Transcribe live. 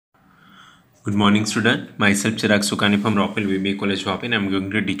Good morning, student. Myself Chirag Sukani from Roppel VBA College, Wapen. I'm going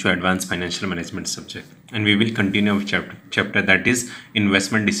to teach you advanced financial management subject, and we will continue our chapter that is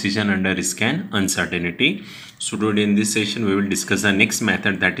investment decision under risk and uncertainty. So today in this session, we will discuss the next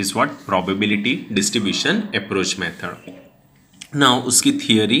method, that is what probability distribution approach method. Now उसकी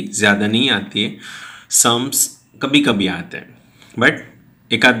theory ज़्यादा नहीं आती है, sums कभी-कभी आते हैं, but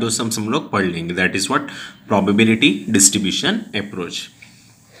एक आध दो sums हम लोग पढ़ लेंगे. That is what probability distribution approach.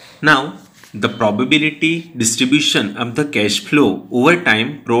 Now the probability distribution of the cash flow over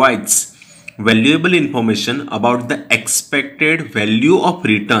time provides valuable information about the expected value of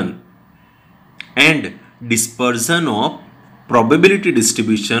return and dispersion of probability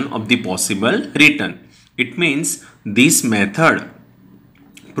distribution of the possible return. It means this method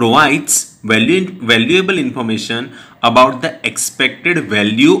provides valuable information about the expected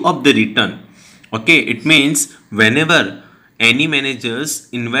value of the return. Okay, it means whenever any managers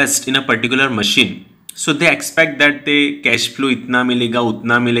invest in a particular machine, so they expect that the cash flow इतना मिलेगा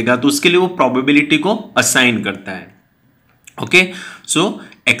उतना मिलेगा, तो उसके लिए वो probability को assign करता है. Okay, so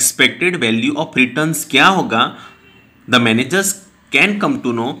expected value of returns क्या होगा, the managers can come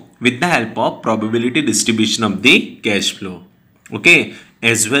to know with the help of probability distribution of the cash flow. Okay,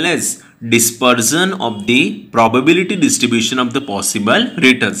 as well as dispersion of the probability distribution of the possible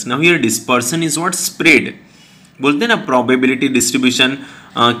returns. Now here dispersion is what? Spread. बोलते हैं ना probability distribution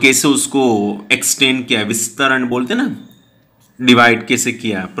कैसे उसको extend किया, विस्तरण बोलते हैं ना, divide कैसे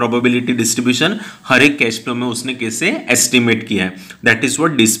किया, प्रोबेबिलिटी डिस्ट्रीब्यूशन हर एक कैश फ्लो में उसने कैसे एस्टिमेट किया है. That is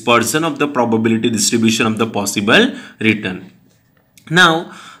what dispersion of the probability distribution of the possible return. Now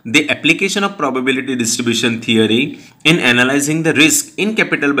the application of probability distribution theory in analyzing the risk in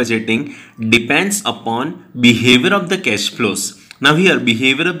capital budgeting depends upon behavior of the cash flows. Now here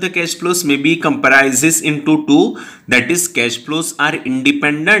behavior of the cash flows may be comprises into two, that is cash flows are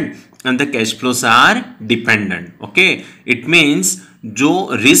independent and the cash flows are dependent. Okay, it means जो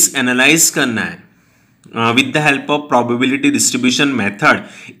risk analyze करना है with the help of probability distribution method,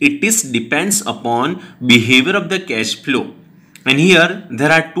 it is depends upon behavior of the cash flow. And here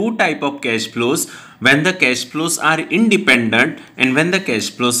there are two type of cash flows, when the cash flows are independent and when the cash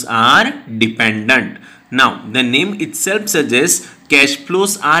flows are dependent. Now the name itself suggests cash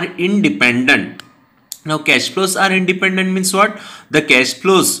flows are independent. Now cash flows are independent means what? The cash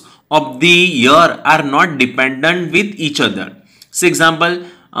flows of the year are not dependent with each other. So example,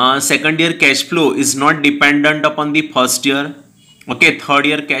 second year cash flow is not dependent upon the first year. Okay, third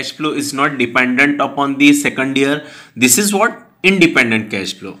year cash flow is not dependent upon the second year. This is what? Independent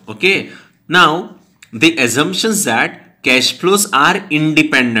cash flow. Okay, now the assumptions that cash flows are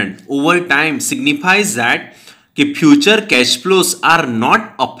independent over time signifies that future cash flows are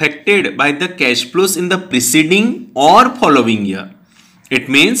not affected by the cash flows in the preceding or following year. It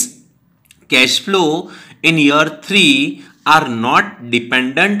means cash flow in year 3 are not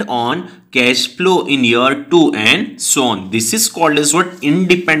dependent on cash flow in year 2 and so on. This is called as what?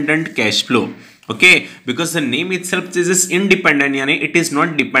 Independent cash flow. Okay, because the name itself is independent, yani it is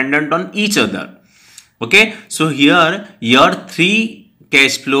not dependent on each other. Okay, so here year 3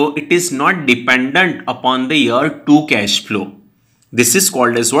 cash flow, it is not dependent upon the year 2 cash flow. This is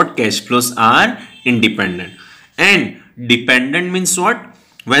called as what? Cash flows are independent. And dependent means what?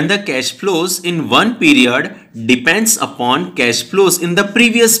 When the cash flows in one period depends upon cash flows in the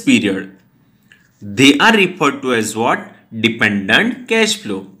previous period, they are referred to as what? Dependent cash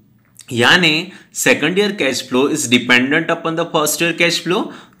flow. Yani second year cash flow is dependent upon the first year cash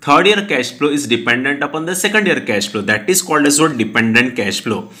flow, third year cash flow is dependent upon the second year cash flow. That is called as what? Dependent cash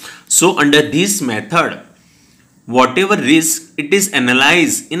flow. So under this method, whatever risk it is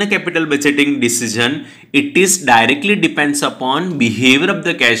analyzed in a capital budgeting decision, it is directly depends upon behavior of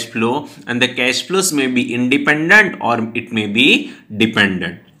the cash flow, and the cash flows may be independent or it may be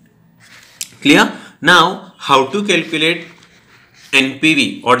dependent. Clear? Now how to calculate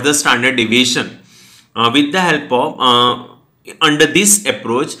NPV or the standard deviation with the help of under this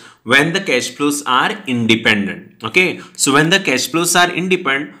approach when the cash flows are independent. Okay, so when the cash flows are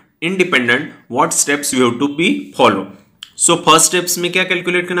independent, what steps you have to be follow? So first steps में क्या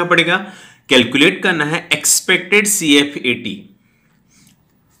calculate करना पड़ेगा? Calculate करना है expected CFAT,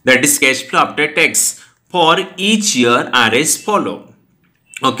 that is cash flow after tax for each year are as follow.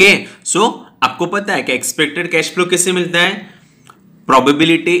 Okay, so आपको पता है कि expected cash flow कैसे मिलता है?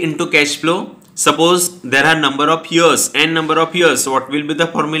 Probability into cash flow. Suppose there are number of years, n number of years. So what will be the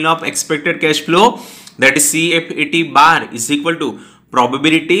formula of expected cash flow? That is CFAT bar is equal to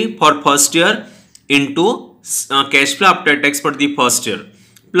probability for first year into cash flow after tax for the first year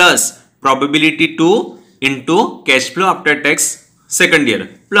plus probability 2 into cash flow after tax second year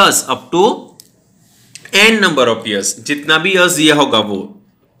plus up to n number of years, जितना भी years दिया होगा वो,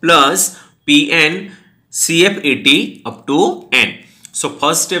 plus Pn CF80 up to n। So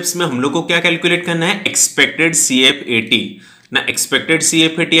first steps में हम लोग को क्या कैलकुलेट करना है, एक्सपेक्टेड CF80 ना, एक्सपेक्टेड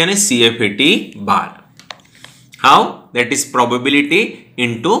CF80 यानी CF80 bar. How, that is probability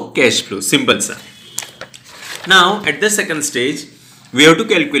into cash flow, simple सा। Now at the second stage we have to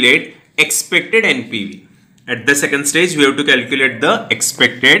calculate expected NPV. At the second stage, we have to calculate the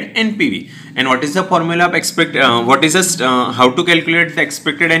expected NPV. And what is the formula of how to calculate the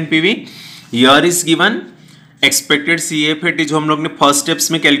expected NPV? Year is given. Expected CF80 जो हम लोग ने first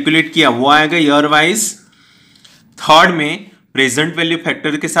steps में calculate किया वो आएगा year wise. Third में present value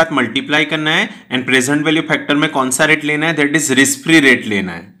factor के साथ मल्टीप्लाई करना है, एंड प्रेजेंट वैल्यू फैक्टर में कौन सा रेट लेना है, that is risk free rate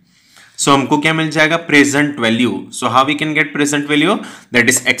लेना है। सो हमको क्या मिल जाएगा, present value. So how we can get present value, that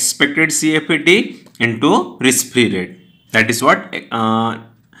is expected CF80 into risk free rate, that is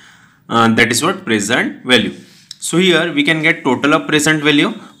what present value. So here we can get total of present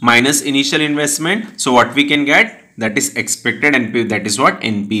value minus initial investment, so what we can get, that is expected NPV, that is what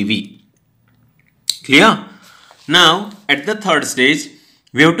NPV। Clear? Now at the third stage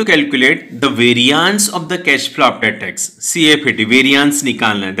we have to calculate the variance of the cash flow after tax, CF80 variance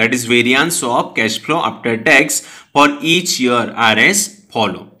निकालना है, that is variance of cash flow after tax for each year are as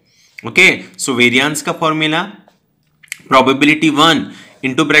follow. Okay, so variance का formula probability 1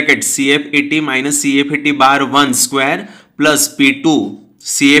 into bracket CF80 minus CF80 bar 1 square plus P2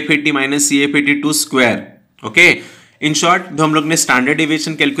 CF80 minus CF82 square. Okay, in short जो हम लोग ने standard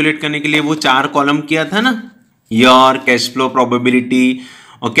deviation calculate करने के लिए वो 4 column किया था ना, year, cash flow, probability,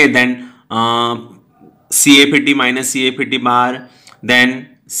 okay, then CF80 minus CF80 bar, then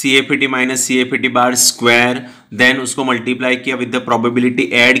CF80 minus CF80 bar square, then उसको मल्टीप्लाई किया विद द प्रोबेबिलिटी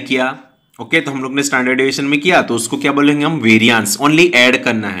ऐड किया। ओके, तो हम लोग ने स्टैंडर्ड डिविएशन में किया तो उसको क्या बोलेंगे हम, वेरिएंस, ओनली ऐड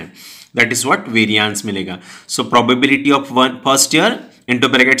करना है, दैट इज व्हाट वेरिएंस मिलेगा। So probability of first year into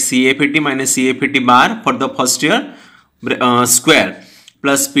bracket CF80 minus CF80 bar for the first year square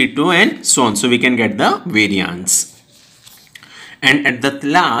plus P2 and so on, so we can get the variance. And at the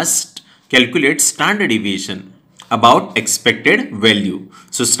last, calculate standard deviation about expected value.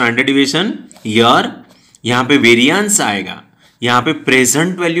 So standard deviation year, यहाँ पे variance आएगा, यहाँ पे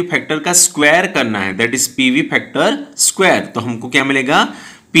present value factor का square करना है, that is PV factor square। तो हमको क्या मिलेगा,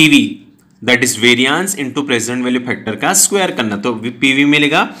 PV, that is variance into present value factor का square करना, तो PV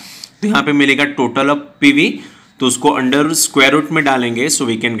मिलेगा, तो यहाँ पे मिलेगा total of PV, तो उसको अंडर स्क्वायर रूट में डालेंगे, so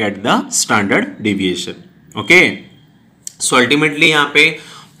we can get the standard deviation. Okay, so ultimately यहाँ पे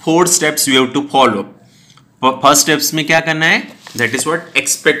 4 steps we have to follow. First steps में क्या करना है, that is what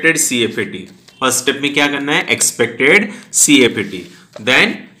expected CF80। First step में क्या करना है, expected CF80,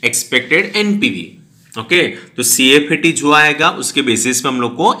 then expected NPV। Okay, तो CF80 जो आएगा उसके बेसिस पे हम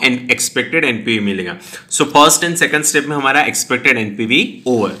लोग को एक्सपेक्टेड NPV मिलेगा। So first and second step में हमारा expected NPV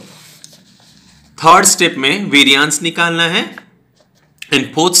over. Third step में वेरिएंस निकालना है, एंड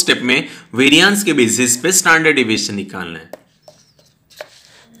फोर्थ स्टेप में वेरिएंस के बेसिस पे स्टैंडर्ड डिविएशन निकालना है।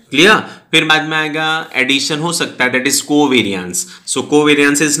 क्लियर? फिर बाद में आएगा एडिशन हो सकता है, that is covariance. So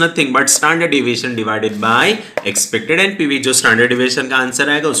covariance is nothing but standard deviation divided by expected NPV। जो स्टैंडर्ड डिविएशन का आंसर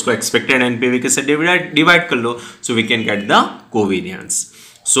आएगा उसको एक्सपेक्टेड NPV के साथ डिवाइड कर लो, so we can get the covariance.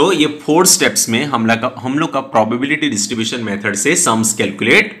 सो ये 4 स्टेप्स में हम लोग का प्रोबेबिलिटी डिस्ट्रीब्यूशन मेथड से सम्स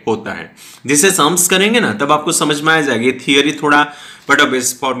कैलकुलेट होता है। जिसे सम्स करेंगे ना तब आपको समझ में आ जाएगा। ये थियरी थोड़ा बट अब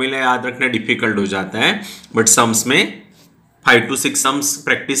इस फॉर्मूला याद रखना डिफिकल्ट हो जाता है, बट सम्स में 5 to 6 सम्स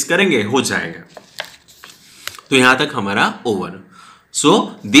प्रैक्टिस करेंगे हो जाएगा। तो यहां तक हमारा over.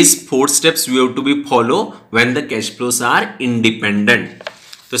 So this 4 steps we have to be follow when the cash flows are independent.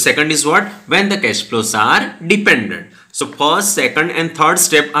 तो second is what, when the cash flows are dependent. So first, second and third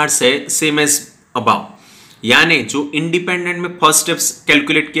step are same as above. यानी जो independent में first steps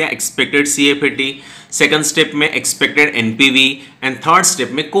calculate किया expected CF80, second step में expected NPV and third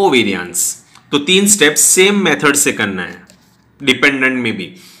step में covariance. तो 3 step same method से करना है डिपेंडेंट में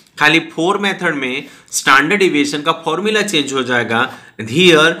भी। खाली 4 मेथड में स्टैंडर्ड डिविएशन का फॉर्मूला चेंज हो जाएगा,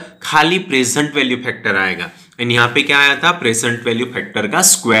 हियर खाली प्रेजेंट वैल्यू फैक्टर आएगा, एंड यहाँ पे क्या आया था, प्रेजेंट वैल्यू फैक्टर का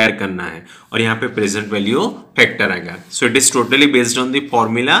स्क्वायर करना है और यहाँ पे प्रेजेंट वैल्यू फैक्टर आएगा। So it is totally based on the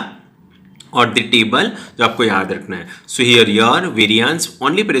formula और द टेबल जो आपको याद रखना है। So here your variance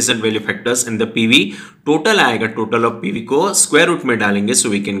only present value factors and the PV total आएगा, टोटल ऑफ PV को स्क्वायर रूट में डालेंगे, so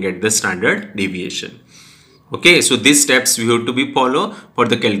we can get the standard deviation. Okay, so these steps we have to be follow for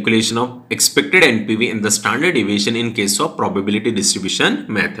the calculation of expected NPV and the standard deviation in case of probability distribution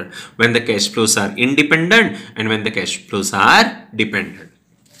method when the cash flows are independent and when the cash flows are dependent.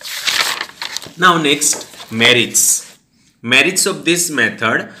 Now next, merits. Merits of this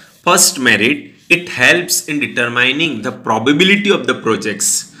method. First merit it helps in determining the probability of the projects,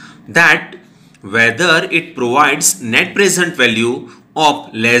 that whether it provides net present value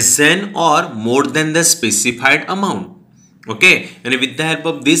of less than or more than the specified amount. Okay, and with the help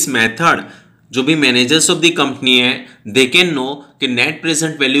of this method जो भी managers of the company है they can no कि net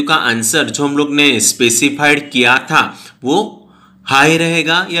present value का answer जो हम लोग ने specified किया था वो हाई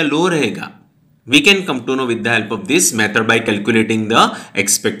रहेगा या लो रहेगा. We can come to know with the help of this method by calculating the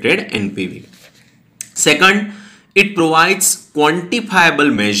expected NPV. Second, it provides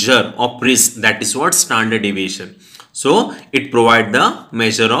quantifiable measure of risk, that is what standard deviation. So it provides the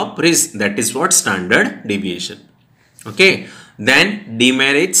measure of risk, that is what standard deviation. Okay, then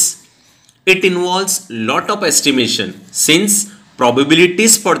demerits, it involves lot of estimation since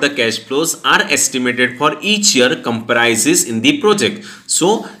probabilities for the cash flows are estimated for each year comprises in the project. So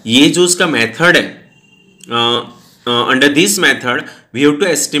ये जो उसका method है, under this method we have to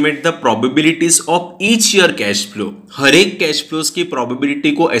estimate the probabilities of each year cash flow. हर एक cash flows की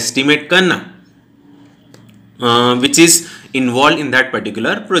probability को estimate करना, which is involved in that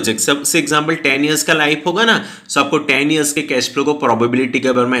particular project. सबसे example 10 years का लाइफ होगा ना, so आपको 10 years के कैश फ्लो को प्रोबेबिलिटी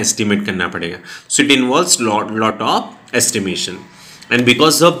के बारे में एस्टिमेट करना पड़ेगा. So it involves lot of estimation, and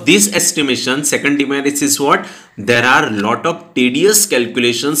because of this estimation, second demerits is what, there are lot of tedious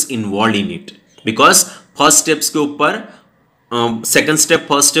calculations involved in it, because first steps के ऊपर second step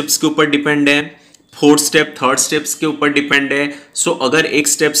first steps के ऊपर depend है, fourth step third steps के ऊपर depend है. सो अगर एक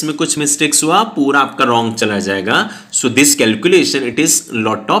स्टेप्स में कुछ मिस्टेक्स हुआ पूरा आपका रॉन्ग चला जाएगा. So this calculation it is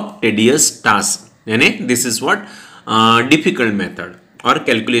lot of tedious task, यानी this is what difficult method, और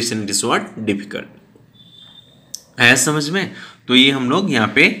calculation it is what difficult. है समझ में? तो ये हम लोग यहाँ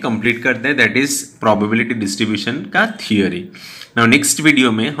पे कंप्लीट करते हैं, दैट इज प्रोबेबिलिटी डिस्ट्रीब्यूशन का थियरी. नाउ नेक्स्ट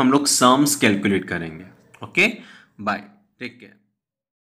वीडियो में हम लोग सम्स कैलकुलेट करेंगे. Okay, bye, take care.